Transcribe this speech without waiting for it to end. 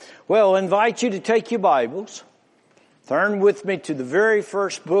Well, I invite you to take your Bibles. Turn with me to the very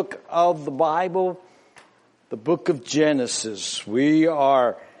first book of the Bible, the book of Genesis. We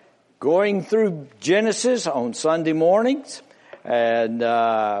are going through Genesis on Sunday mornings and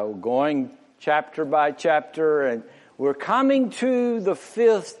going chapter by chapter, and we're coming to the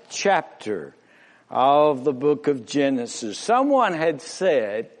 5th chapter of the book of Genesis. Someone had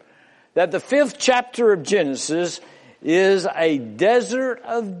said that the 5th chapter of Genesis is a desert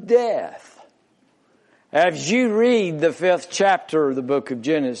of death. As you read the 5th chapter of the book of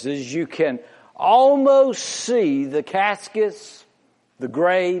Genesis, you can almost see the caskets, the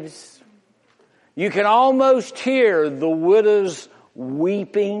graves. You can almost hear the widows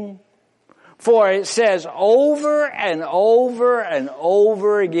weeping. For it says over and over and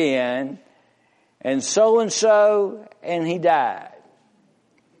over again, and so, and he died.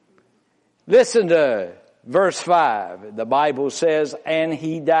 Listen to verse 5. The Bible says, and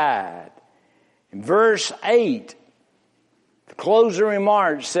he died. In verse 8, the closing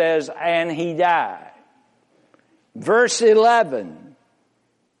remark says, and he died. Verse 11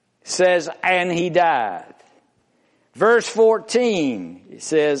 says, and he died. Verse 14, it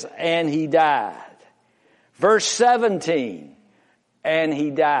says, and he died. Verse 17, and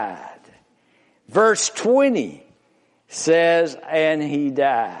he died. Verse 20 says, and he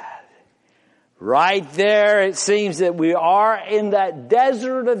died. Right there, it seems that we are in that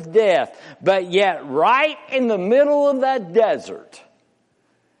desert of death. But yet, right in the middle of that desert,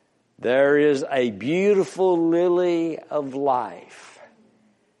 there is a beautiful lily of life.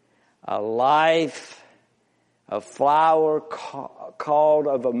 A flower called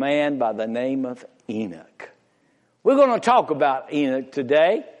of a man by the name of Enoch. We're going to talk about Enoch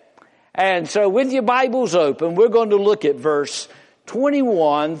today. And so with your Bibles open, we're going to look at verse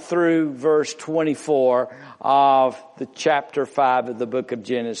 21 through verse 24 of the chapter 5 of the book of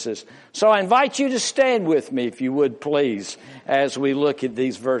Genesis. So I invite you to stand with me, if you would please, as we look at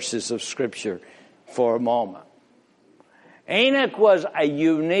these verses of Scripture for a moment. Enoch was a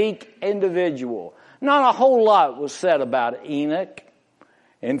unique individual. Not a whole lot was said about Enoch.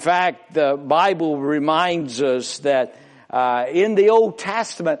 In fact, the Bible reminds us that in the Old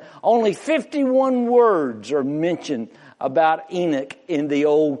Testament, only 51 words are mentioned about Enoch in the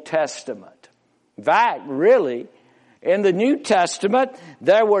Old Testament. In fact, really, in the New Testament,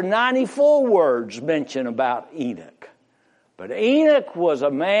 there were 94 words mentioned about Enoch. But Enoch was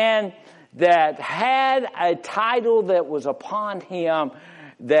a man that had a title that was upon him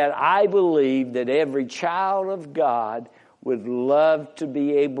that I believe that every child of God would love to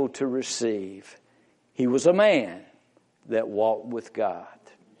be able to receive. He was a man that walked with God.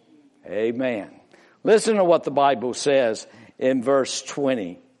 Amen. Listen to what the Bible says in verse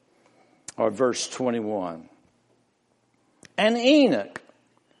 20 or verse 21. And Enoch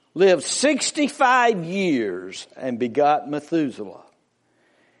lived 65 years and begot Methuselah.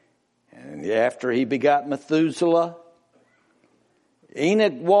 And after he begot Methuselah,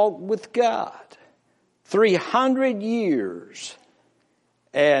 Enoch walked with God 300 years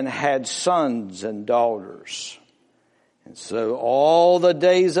and had sons and daughters. And so all the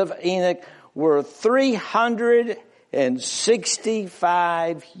days of Enoch were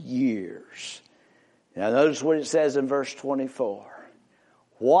 365 years. Now notice what it says in verse 24.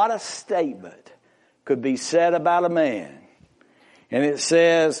 What a statement could be said about a man. And it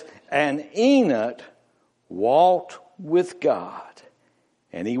says, and Enoch walked with God,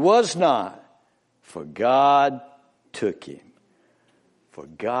 and he was not, for God took him. For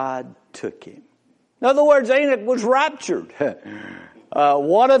God took him. In other words, Enoch was raptured.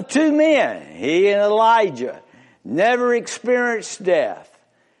 One of two men, he and Elijah, never experienced death,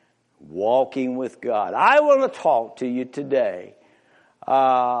 walking with God. I want to talk to you today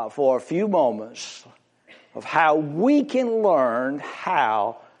for a few moments of how we can learn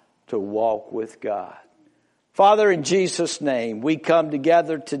how to walk with God. Father, in Jesus' name, we come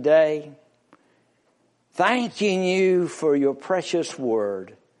together today thanking you for your precious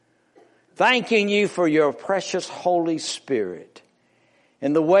word, thanking you for your precious Holy Spirit,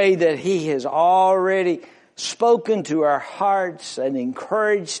 in the way that he has already spoken to our hearts and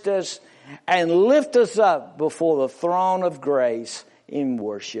encouraged us and lift us up before the throne of grace in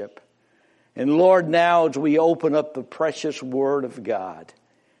worship. And Lord, now as we open up the precious word of God,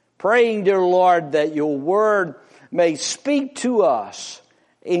 praying, dear Lord, that your word may speak to us,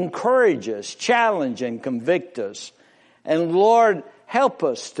 encourage us, challenge and convict us. And Lord, help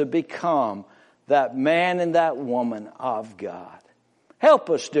us to become that man and that woman of God. Help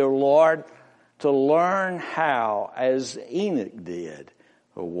us, dear Lord, to learn how, as Enoch did,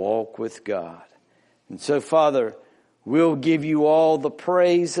 to walk with God. And so, Father, We'll give you all the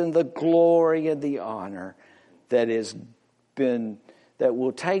praise and the glory and the honor that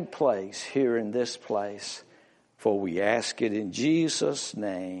will take place here in this place. For we ask it in Jesus'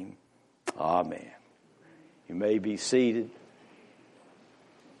 name. Amen. You may be seated.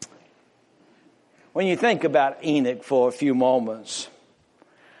 When you think about Enoch for a few moments,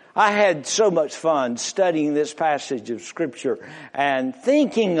 I had so much fun studying this passage of Scripture and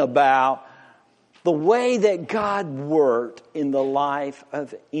thinking about the way that God worked in the life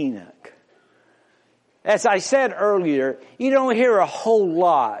of Enoch. As I said earlier, you don't hear a whole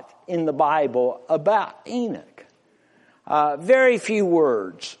lot in the Bible about Enoch. Very few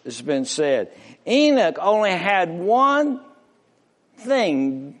words has been said. Enoch only had one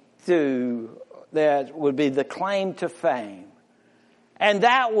thing that would be the claim to fame. And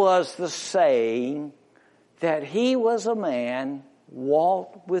that was the saying that he was a man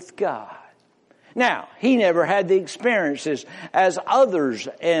walked with God. Now, he never had the experiences as others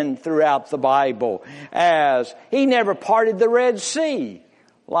throughout the Bible, as he never parted the Red Sea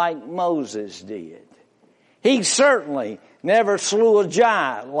like Moses did. He certainly never slew a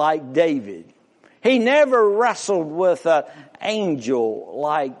giant like David. He never wrestled with an angel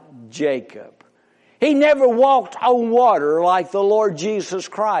like Jacob. He never walked on water like the Lord Jesus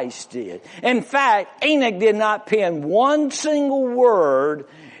Christ did. In fact, Enoch did not pen one single word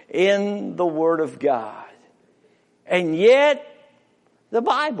in the Word of God. And yet, the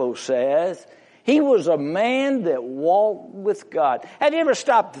Bible says he was a man that walked with God. Have you ever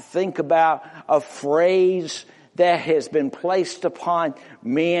stopped to think about a phrase that has been placed upon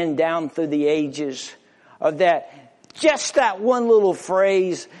men down through the ages? That one little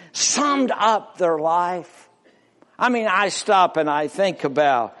phrase summed up their life. I mean, I stop and I think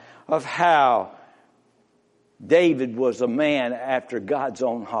of how David was a man after God's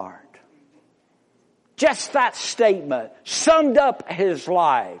own heart. Just that statement summed up his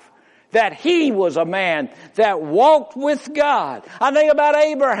life, that he was a man that walked with God. I think about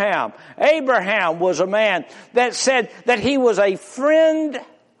Abraham. Abraham was a man that said that he was a friend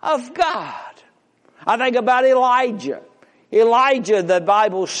of God. I think about Elijah. Elijah, the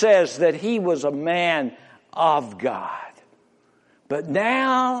Bible says that he was a man of God. But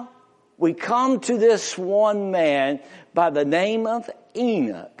now we come to this one man by the name of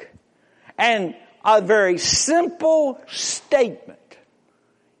Enoch. And a very simple statement.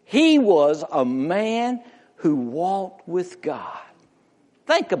 He was a man who walked with God.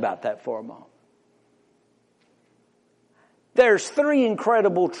 Think about that for a moment. There's three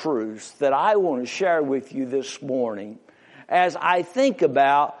incredible truths that I want to share with you this morning as I think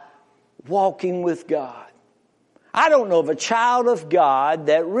about walking with God. I don't know of a child of God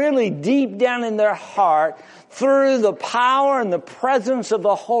that really deep down in their heart, through the power and the presence of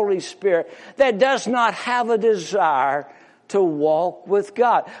the Holy Spirit, that does not have a desire to walk with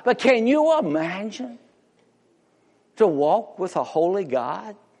God. But can you imagine to walk with a holy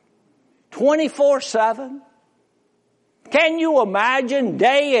God 24/7? Can you imagine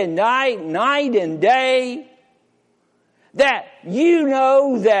day and night, night and day, that you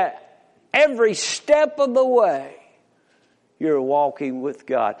know that every step of the way you're walking with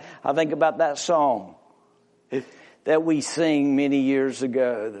God? I think about that song that we sing many years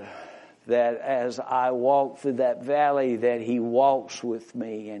ago, that as I walk through that valley, that He walks with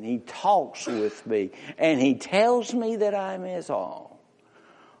me and He talks with me and He tells me that I'm His own.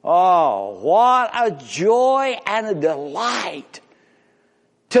 Oh, what a joy and a delight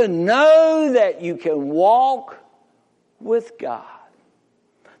to know that you can walk with God.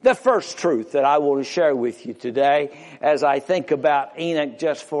 The first truth that I want to share with you today, as I think about Enoch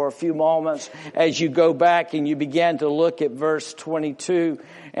just for a few moments, as you go back and you begin to look at verse 22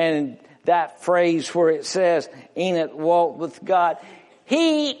 and that phrase where it says Enoch walked with God,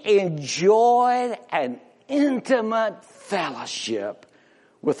 he enjoyed an intimate fellowship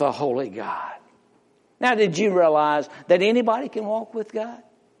with a holy God. Now, did you realize that anybody can walk with God?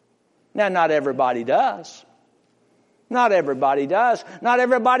 Now, not everybody does. Not everybody does. Not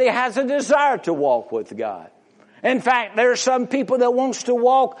everybody has a desire to walk with God. In fact, there are some people that wants to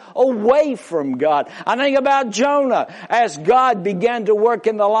walk away from God. I think about Jonah as God began to work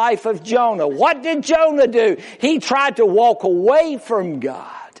in the life of Jonah. What did Jonah do? He tried to walk away from God,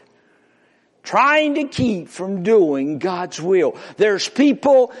 trying to keep from doing God's will. There's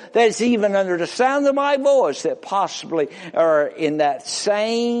people that's even under the sound of my voice that possibly are in that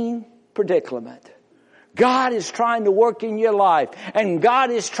same predicament. God is trying to work in your life, and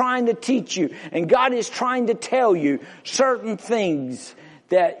God is trying to teach you, and God is trying to tell you certain things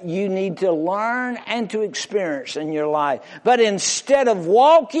that you need to learn and to experience in your life. But instead of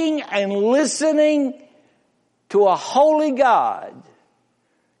walking and listening to a holy God,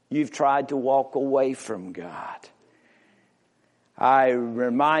 you've tried to walk away from God. I'm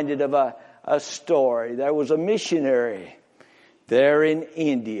reminded of a story. There was a missionary there in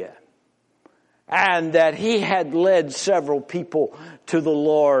India, and that he had led several people to the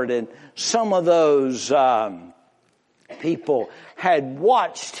Lord, and some of those people had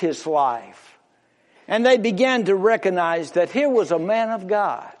watched his life, and they began to recognize that here was a man of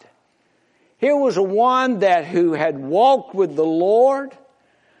God. Here was a one who had walked with the Lord,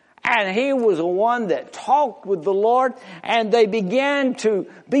 and he was a one that talked with the Lord, and they began to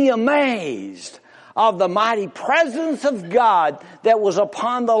be amazed of the mighty presence of God that was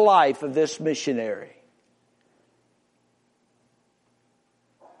upon the life of this missionary.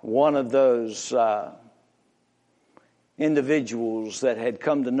 One of those individuals that had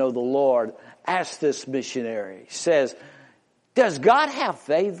come to know the Lord asked this missionary, says, "Does God have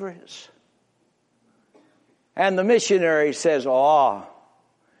favorites?" And the missionary says, "Oh,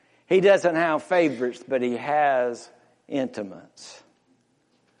 he doesn't have favorites, but he has intimates."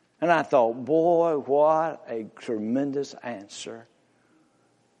 And I thought, boy, what a tremendous answer.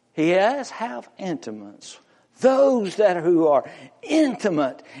 He does have intimates. Those who are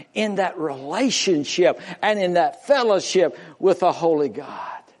intimate in that relationship and in that fellowship with the Holy God.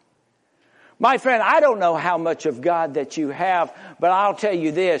 My friend, I don't know how much of God that you have, but I'll tell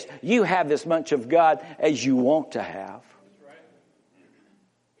you this, you have as much of God as you want to have.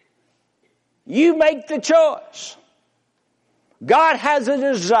 You make the choice. God has a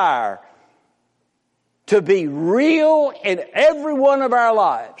desire to be real in every one of our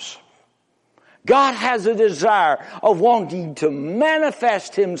lives. God has a desire of wanting to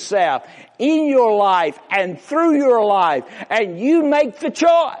manifest Himself in your life and through your life. And you make the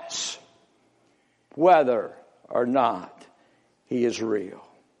choice whether or not He is real.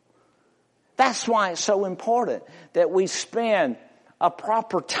 That's why it's so important that we spend a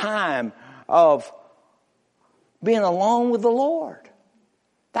proper time of being alone with the Lord.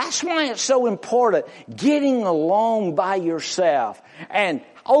 That's why it's so important getting alone by yourself and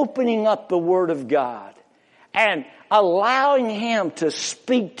opening up the Word of God and allowing Him to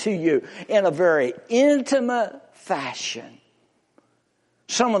speak to you in a very intimate fashion.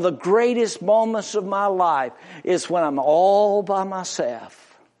 Some of the greatest moments of my life is when I'm all by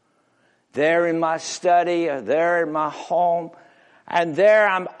myself, there in my study or there in my home. And there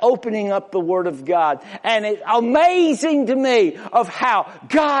I'm opening up the Word of God. And it's amazing to me of how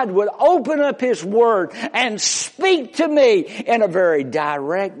God would open up His Word and speak to me in a very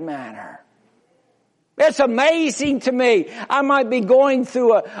direct manner. It's amazing to me. I might be going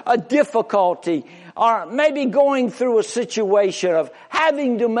through a difficulty or maybe going through a situation of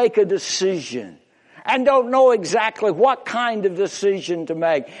having to make a decision and don't know exactly what kind of decision to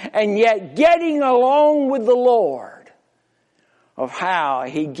make. And yet getting along with the Lord, of how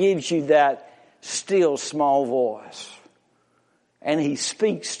He gives you that still small voice. And He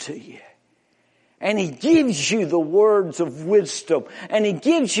speaks to you. And He gives you the words of wisdom. And He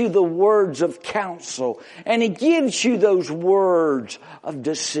gives you the words of counsel. And He gives you those words of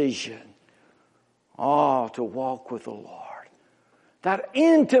decision. Oh, to walk with the Lord. That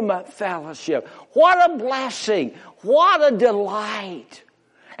intimate fellowship. What a blessing. What a delight.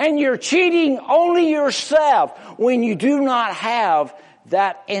 And you're cheating only yourself when you do not have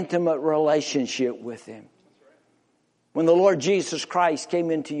that intimate relationship with Him. When the Lord Jesus Christ came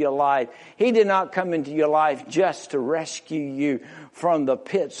into your life, He did not come into your life just to rescue you from the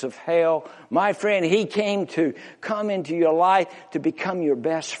pits of hell. My friend, He came to come into your life to become your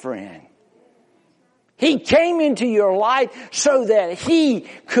best friend. He came into your life so that He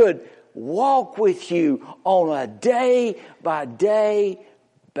could walk with you on a day-by-day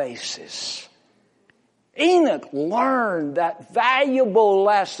basis. Enoch learned that valuable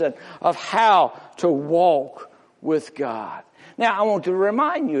lesson of how to walk with God. Now, I want to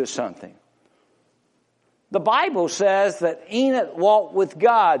remind you of something. The Bible says that Enoch walked with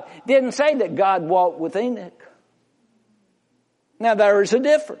God. It didn't say that God walked with Enoch. Now, there is a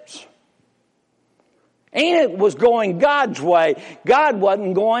difference. Enoch was going God's way. God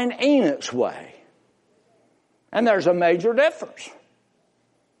wasn't going Enoch's way. And there's a major difference.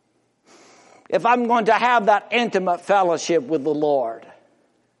 If I'm going to have that intimate fellowship with the Lord,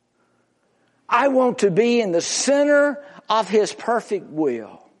 I want to be in the center of His perfect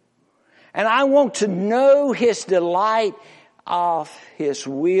will. And I want to know His delight of His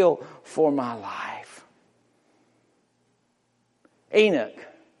will for my life. Enoch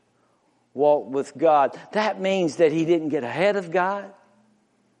walked with God. That means that he didn't get ahead of God.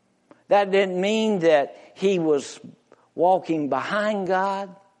 That didn't mean that he was walking behind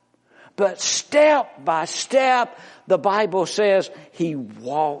God. But step by step, the Bible says he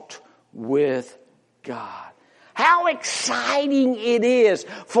walked with God. How exciting it is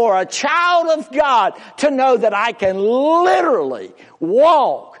for a child of God to know that I can literally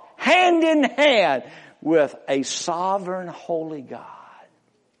walk hand in hand with a sovereign, holy God.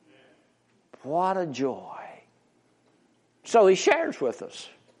 What a joy. So he shares with us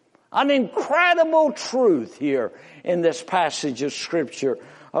an incredible truth here in this passage of Scripture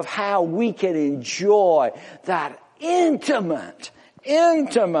of how we can enjoy that intimate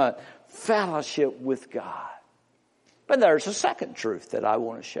fellowship with God. But there's a second truth that I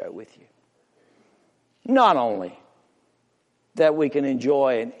want to share with you. Not only that we can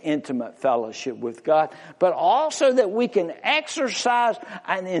enjoy an intimate fellowship with God, but also that we can exercise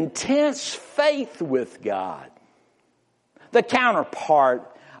an intense faith with God. The counterpart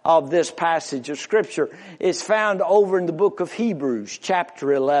of this passage of Scripture is found over in the book of Hebrews,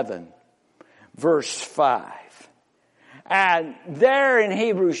 chapter 11, verse 5. And there in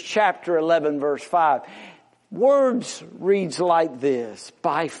Hebrews chapter 11, verse 5, words reads like this: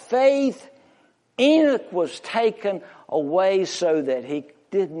 by faith Enoch was taken away so that he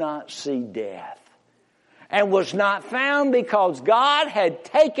did not see death, and was not found because God had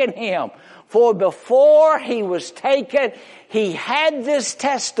taken him. For before he was taken, he had this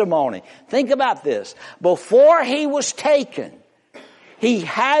testimony. Think about this. Before he was taken, he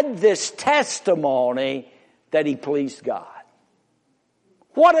had this testimony that he pleased God.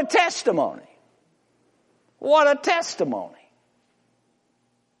 What a testimony. What a testimony.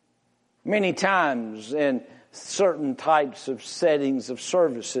 Many times in certain types of settings of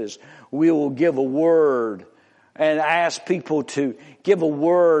services, we will give a word and ask people to give a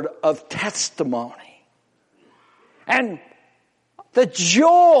word of testimony. And the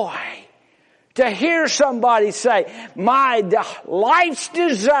joy to hear somebody say, my life's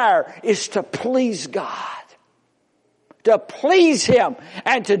desire is to please God. To please Him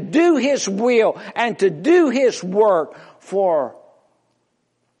and to do His will and to do His work for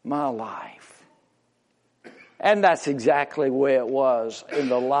my life. And that's exactly the way it was in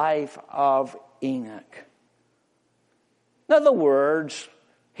the life of Enoch. In other words,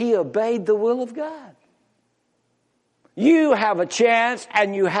 he obeyed the will of God. You have a chance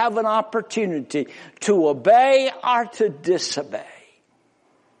and you have an opportunity to obey or to disobey.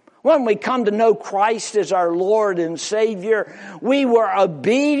 When we come to know Christ as our Lord and Savior, we were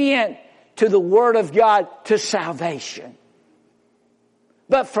obedient to the Word of God to salvation.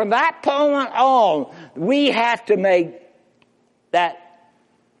 But from that moment on, we have to make that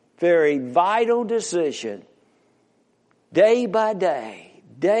very vital decision day by day,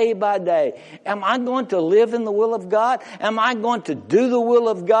 day by day. Am I going to live in the will of God? Am I going to do the will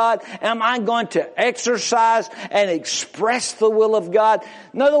of God? Am I going to exercise and express the will of God?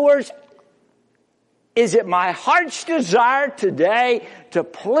 In other words, is it my heart's desire today to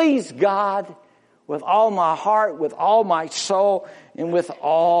please God with all my heart, with all my soul, and with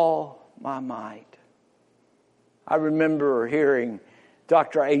all my might? I remember hearing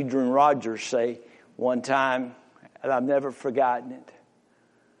Dr. Adrian Rogers say one time, and I've never forgotten it.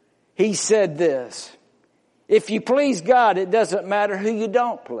 He said this: if you please God, it doesn't matter who you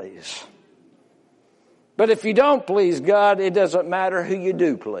don't please. But if you don't please God, it doesn't matter who you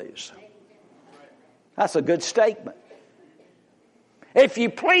do please. That's a good statement. If you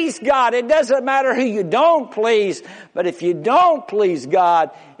please God, it doesn't matter who you don't please. But if you don't please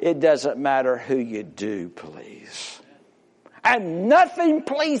God, it doesn't matter who you do please. And nothing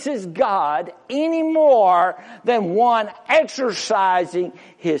pleases God any more than one exercising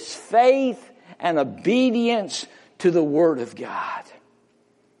his faith and obedience to the Word of God.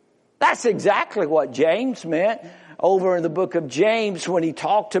 That's exactly what James meant over in the book of James when he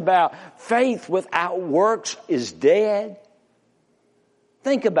talked about faith without works is dead.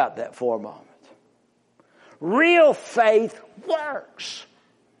 Think about that for a moment. Real faith works.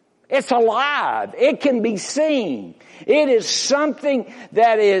 It's alive. It can be seen. It is something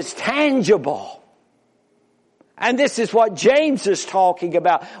that is tangible. And this is what James is talking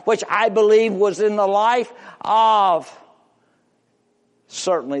about, which I believe was in the life of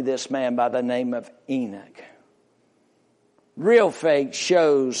certainly this man by the name of Enoch. Real faith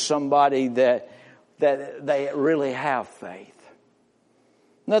shows somebody that they really have faith.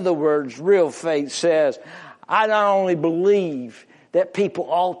 In other words, real faith says, I not only believe that people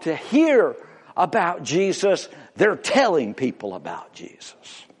ought to hear about Jesus, they're telling people about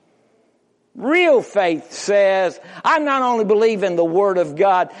Jesus. Real faith says, I not only believe in the Word of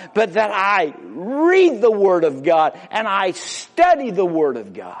God, but that I read the Word of God and I study the Word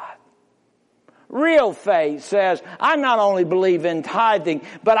of God. Real faith says, I not only believe in tithing,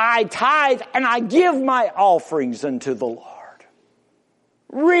 but I tithe and I give my offerings unto the Lord.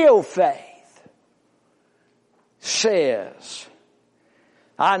 Real faith says,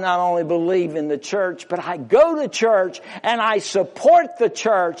 I not only believe in the church, but I go to church and I support the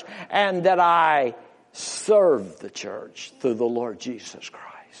church and that I serve the church through the Lord Jesus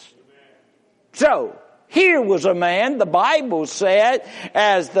Christ. So, here was a man, the Bible said,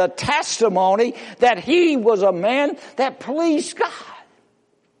 as the testimony that he was a man that pleased God.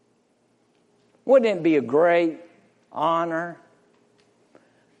 Wouldn't it be a great honor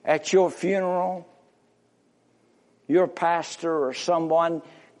at your funeral? Your pastor or someone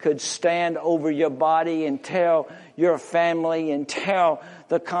could stand over your body and tell your family and tell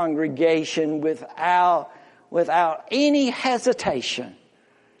the congregation without any hesitation,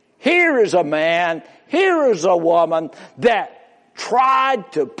 here is a man, here is a woman that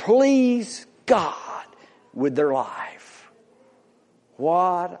tried to please God with their life.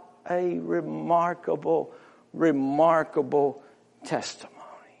 What a remarkable, remarkable testimony.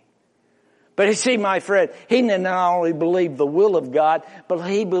 But you see, my friend, he didn't not only believe the will of God, but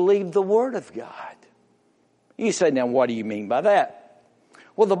he believed the Word of God. You say, now what do you mean by that?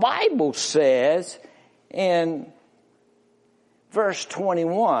 Well, the Bible says in verse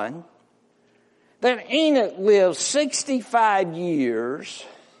 21 that Enoch lived 65 years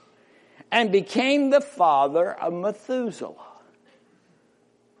and became the father of Methuselah.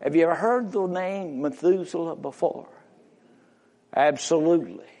 Have you ever heard the name Methuselah before?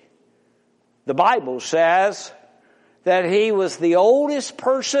 Absolutely. The Bible says that he was the oldest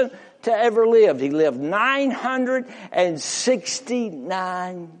person to ever live. He lived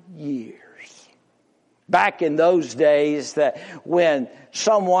 969 years. Back in those days, that when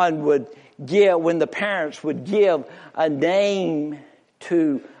someone would give, when the parents would give a name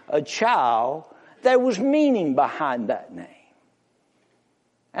to a child, there was meaning behind that name.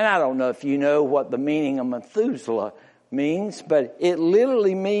 And I don't know if you know what the meaning of Methuselah means, but it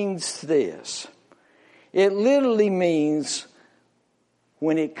literally means this. It literally means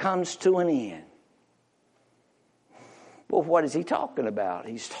when it comes to an end. Well, what is he talking about?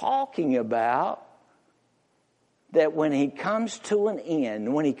 He's talking about that when he comes to an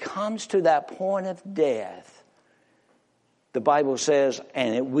end, when he comes to that point of death, the Bible says,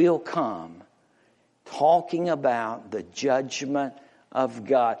 and it will come, talking about the judgment of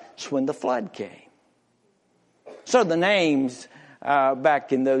God. It's when the flood came. So the names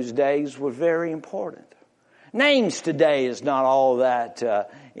back in those days were very important. Names today is not all that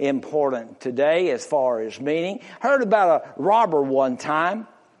important today as far as meaning. Heard about a robber one time,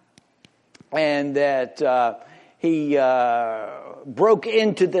 and that he broke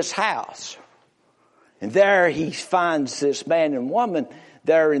into this house. And there he finds this man and woman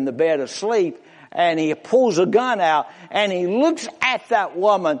there in the bed asleep, and he pulls a gun out, and he looks at that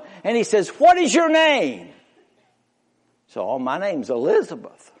woman, and he says, "What is your name?" So, "Oh, my name's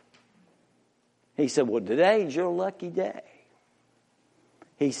Elizabeth." He said, "Well, today's your lucky day."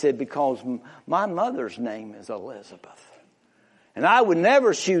 He said, "Because my mother's name is Elizabeth. And I would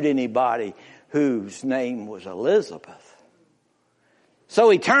never shoot anybody whose name was Elizabeth." So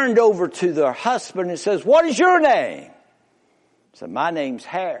he turned over to their husband and says, "What is your name?" He said, "My name's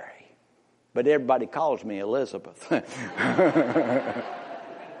Harry, but everybody calls me Elizabeth."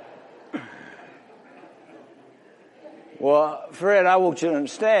 Well, Fred, I want you to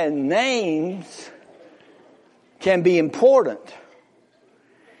understand, names can be important.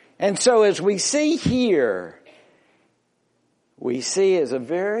 And so as we see here, we see as a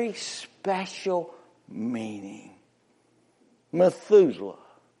very special meaning. Methuselah.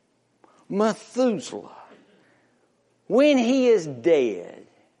 Methuselah. When he is dead,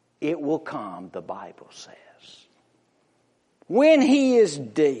 it will come, the Bible says. When he is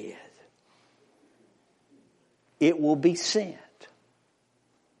dead, it will be sent.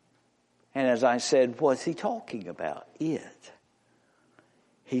 And as I said, what's he talking about? It.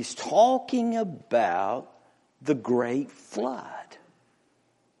 He's talking about the great flood.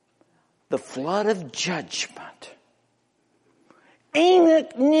 The flood of judgment.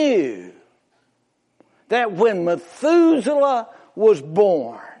 Enoch knew that when Methuselah was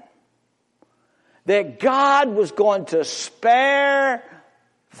born, that God was going to spare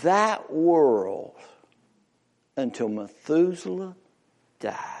that world until Methuselah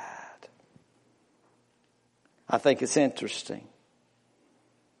died. I think it's interesting.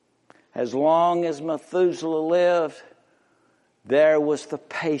 As long as Methuselah lived, there was the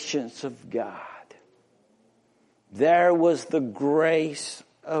patience of God. There was the grace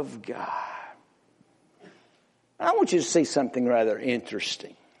of God. I want you to see something rather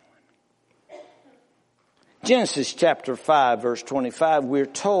interesting. Genesis chapter 5, verse 25, we're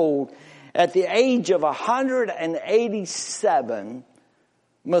told at the age of 187,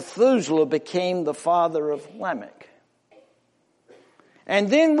 Methuselah became the father of Lamech. And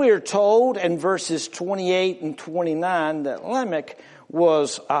then we're told in verses 28 and 29 that Lamech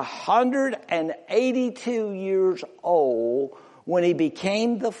was 182 years old when he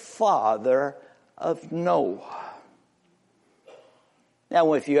became the father of Noah.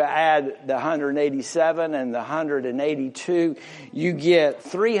 Now, if you add the 187 and the 182, you get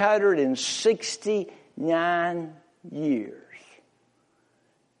 369 years.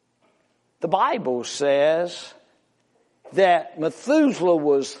 The Bible says that Methuselah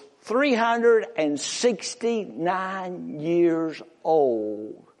was 369 years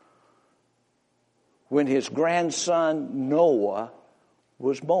old when his grandson Noah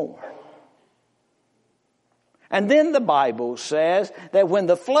was born. And then the Bible says that when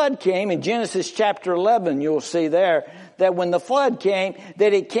the flood came, in Genesis chapter 11, you'll see there, that when the flood came,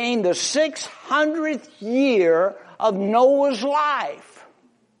 that it came the 600th year of Noah's life.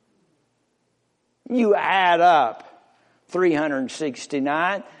 You add up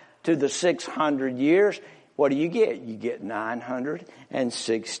 369 to the 600 years, what do you get? You get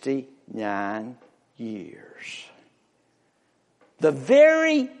 969 years. The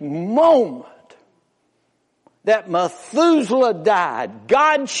very moment that Methuselah died,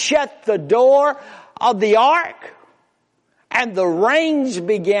 God shut the door of the ark, and the rains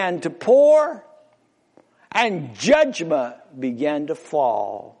began to pour, and judgment began to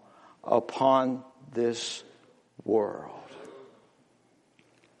fall upon this world.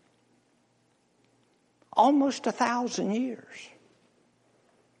 Almost 1,000 years.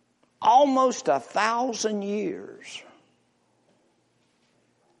 Almost 1,000 years.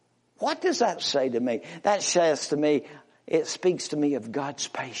 What does that say to me? That says to me, it speaks to me of God's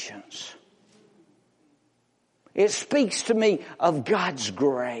patience. It speaks to me of God's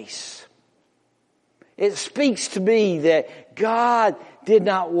grace. It speaks to me that God did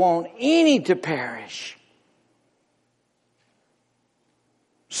not want any to perish.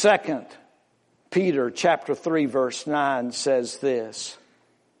 2 Peter chapter 3 verse 9 says this,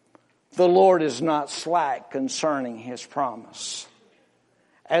 "The Lord is not slack concerning His promise,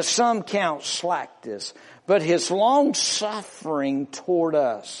 as some count slackness, but His long suffering toward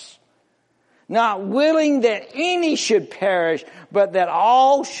us, not willing that any should perish, but that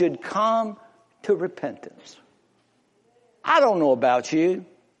all should come to repentance." I don't know about you,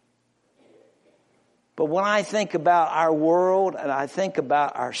 but when I think about our world and I think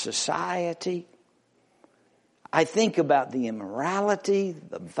about our society, I think about the immorality,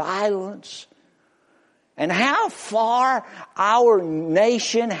 the violence, and how far our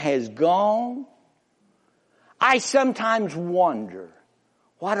nation has gone. I sometimes wonder,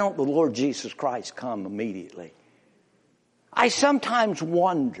 why don't the Lord Jesus Christ come immediately? I sometimes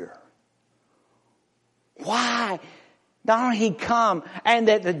wonder, why don't He come and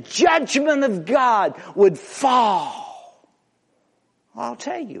that the judgment of God would fall? I'll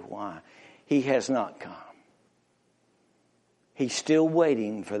tell you why He has not come. He's still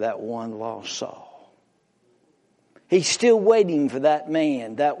waiting for that one lost soul. He's still waiting for that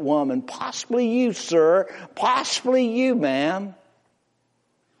man, that woman, possibly you, sir, possibly you, ma'am,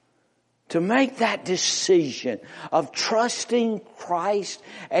 to make that decision of trusting Christ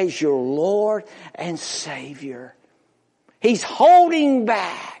as your Lord and Savior. He's holding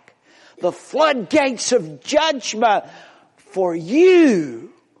back the floodgates of judgment for you.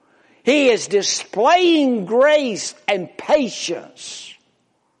 He is displaying grace and patience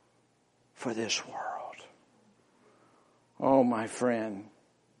for this world. Oh, my friend.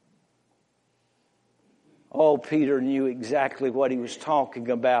 Oh, Peter knew exactly what he was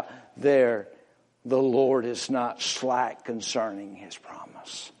talking about there. The Lord is not slack concerning His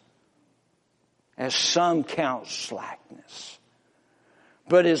promise, as some count slackness,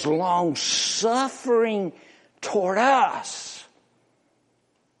 but is long-suffering toward us.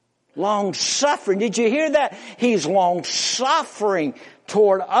 Long-suffering. Did you hear that? He's long-suffering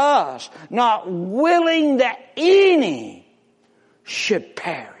toward us, not willing that any should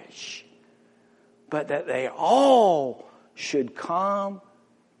perish, but that they all should come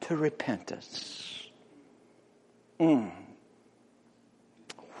to repentance.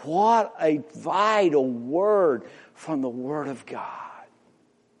 What a vital word from the Word of God.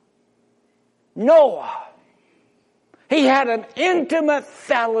 Noah, he had an intimate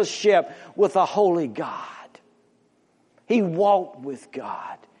fellowship with a holy God. He walked with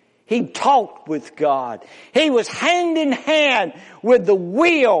God. He talked with God. He was hand in hand with the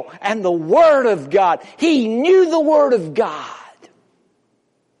will and the Word of God. He knew the Word of God.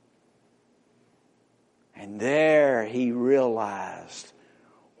 And there he realized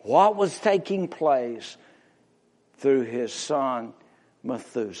what was taking place through his son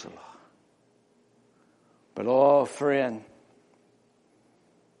Methuselah. But oh, friend,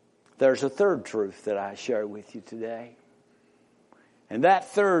 there's a third truth that I share with you today. And that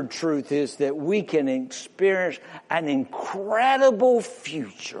third truth is that we can experience an incredible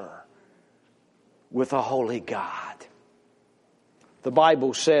future with a holy God. The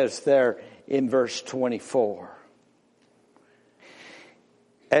Bible says there in verse 24,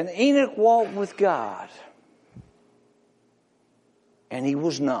 and Enoch walked with God, and he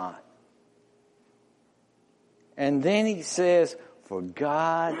was not. And then he says, for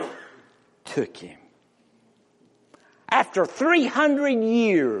God took him. After 300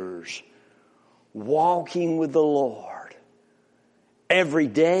 years walking with the Lord, every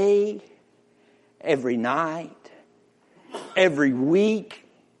day, every night, every week,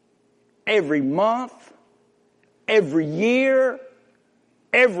 every month, every year,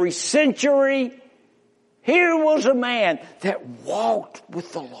 every century, here was a man that walked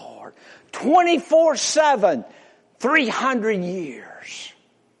with the Lord 24/7, 300 years.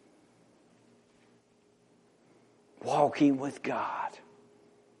 Walking with God.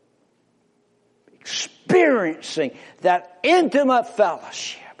 Experiencing that intimate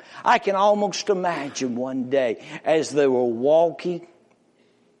fellowship. I can almost imagine one day as they were walking,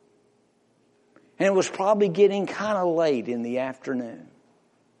 and it was probably getting kind of late in the afternoon.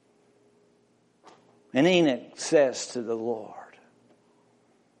 And Enoch says to the Lord,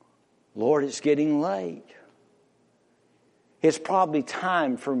 Lord, it's getting late. It's probably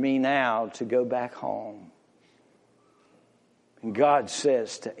time for me now to go back home. And God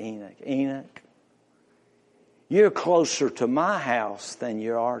says to Enoch, Enoch, you're closer to my house than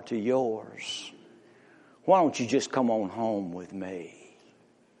you are to yours. Why don't you just come on home with me?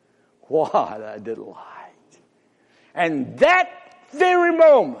 What a delight. And that very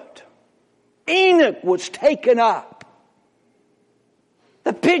moment, Enoch was taken up.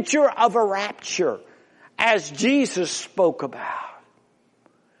 The picture of a rapture as Jesus spoke about.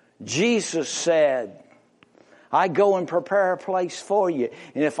 Jesus said, I go and prepare a place for you.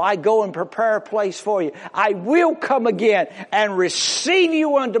 And if I go and prepare a place for you, I will come again and receive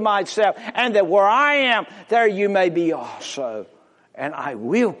you unto myself. And that where I am, there you may be also. And I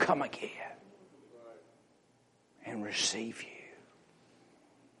will come again and receive you.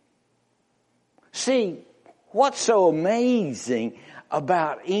 See, what's so amazing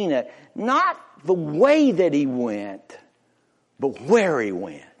about Enoch, not the way that he went, but where he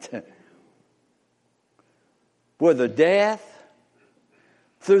went. Whether death,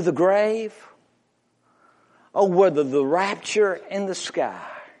 through the grave, or whether the rapture in the sky.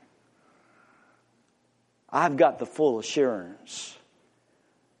 I've got the full assurance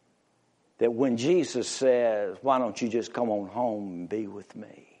that when Jesus says, why don't you just come on home and be with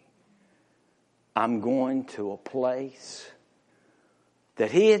me? I'm going to a place that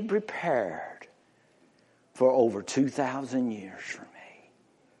he had prepared for over 2,000 years for me.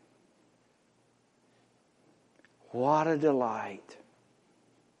 What a delight.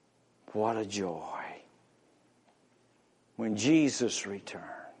 What a joy. When Jesus returns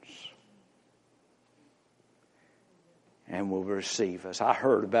and will receive us. I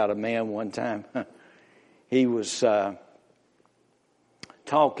heard about a man one time. He was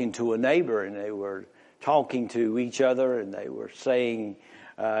talking to a neighbor, and they were talking to each other, and they were saying,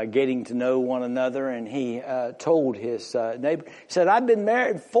 getting to know one another, and he told his neighbor, he said, I've been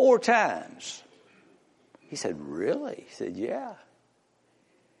married 4 times. He said, really? He said, yeah.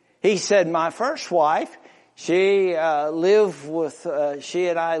 He said, my first wife, she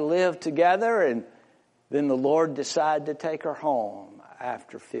and I lived together, and then the Lord decided to take her home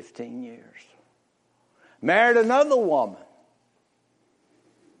after 15 years. Married another woman.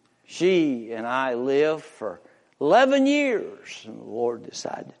 She and I lived for 11 years, and the Lord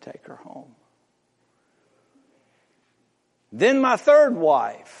decided to take her home. Then my third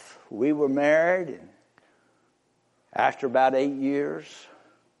wife, we were married, and after about 8 years,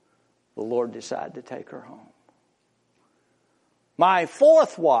 the Lord decided to take her home. My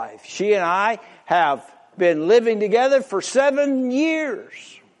fourth wife, she and I have been living together for 7 years.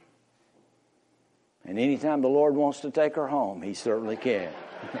 And anytime the Lord wants to take her home, He certainly can.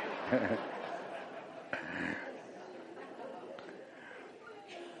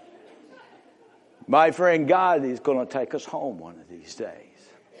 My friend, God is going to take us home one of these days.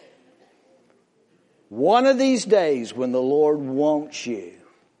 One of these days when the Lord wants you.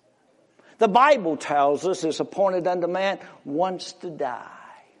 The Bible tells us it's appointed unto man once to die.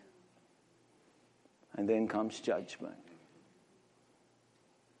 And then comes judgment.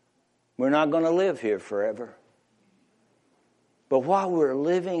 We're not going to live here forever. But while we're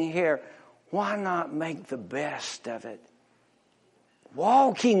living here, why not make the best of it?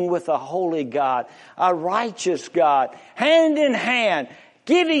 Walking with a holy God, a righteous God, hand in hand,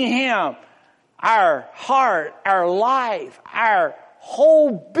 giving Him our heart, our life, our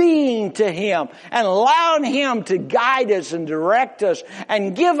whole being to Him, and allowing Him to guide us and direct us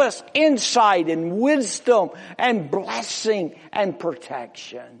and give us insight and wisdom and blessing and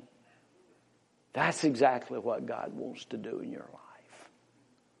protection. That's exactly what God wants to do in your life.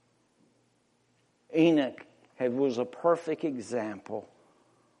 Enoch was a perfect example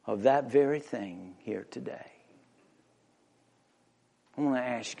of that very thing here today. I want to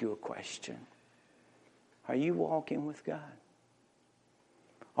ask you a question. Are you walking with God?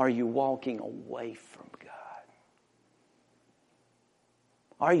 Are you walking away from God?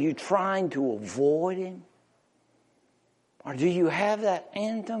 Are you trying to avoid Him? Or do you have that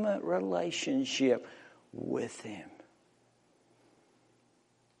intimate relationship with Him?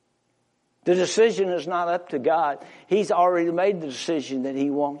 The decision is not up to God. He's already made the decision that He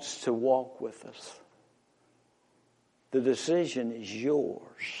wants to walk with us. The decision is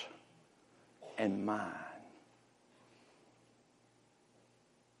yours and mine.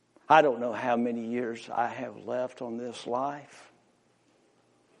 I don't know how many years I have left on this life,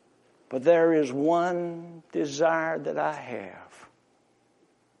 but there is one desire that I have.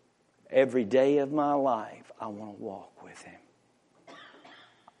 Every day of my life, I want to walk with Him.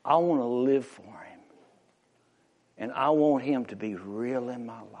 I want to live for Him. And I want Him to be real in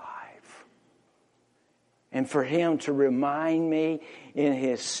my life. And for Him to remind me in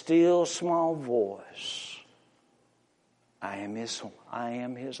His still small voice, I am His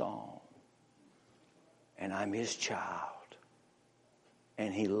own. And I'm His child.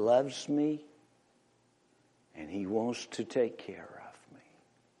 And He loves me. And He wants to take care of me.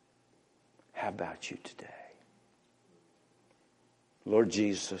 How about you today? Lord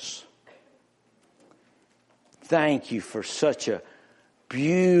Jesus, thank You for such a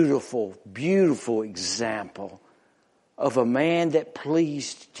beautiful, beautiful example of a man that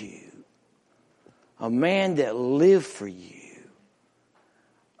pleased You, a man that lived for You,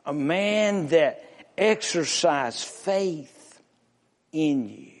 a man that exercised faith in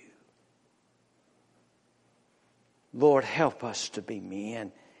You. Lord, help us to be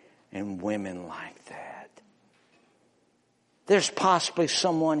men and women like that. There's possibly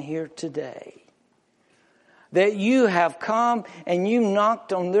someone here today that You have come and You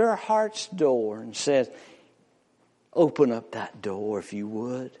knocked on their heart's door and said, open up that door if You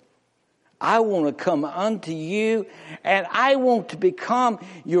would. I want to come unto You, and I want to become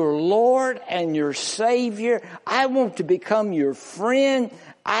Your Lord and Your Savior. I want to become Your friend.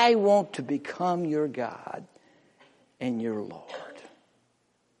 I want to become Your God and Your Lord.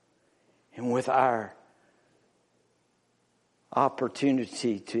 And with our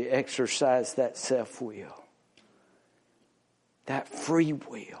opportunity to exercise that self-will, that free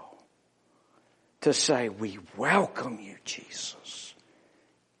will, to say, we welcome You, Jesus,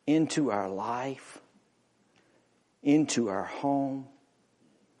 into our life, into our home.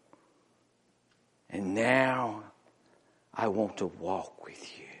 And now I want to walk with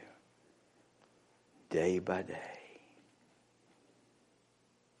You day by day.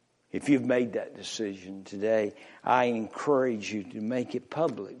 If you've made that decision today, I encourage you to make it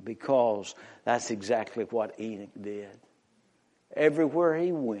public, because that's exactly what Enoch did. Everywhere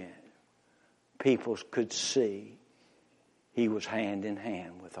he went, people could see he was hand in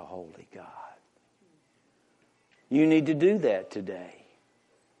hand with a holy God. You need to do that today.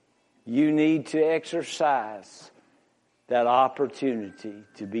 You need to exercise that opportunity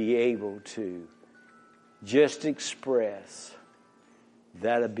to be able to just express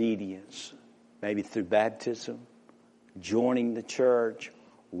that obedience, maybe through baptism, joining the church,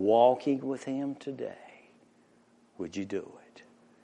 walking with Him today. Would you do it?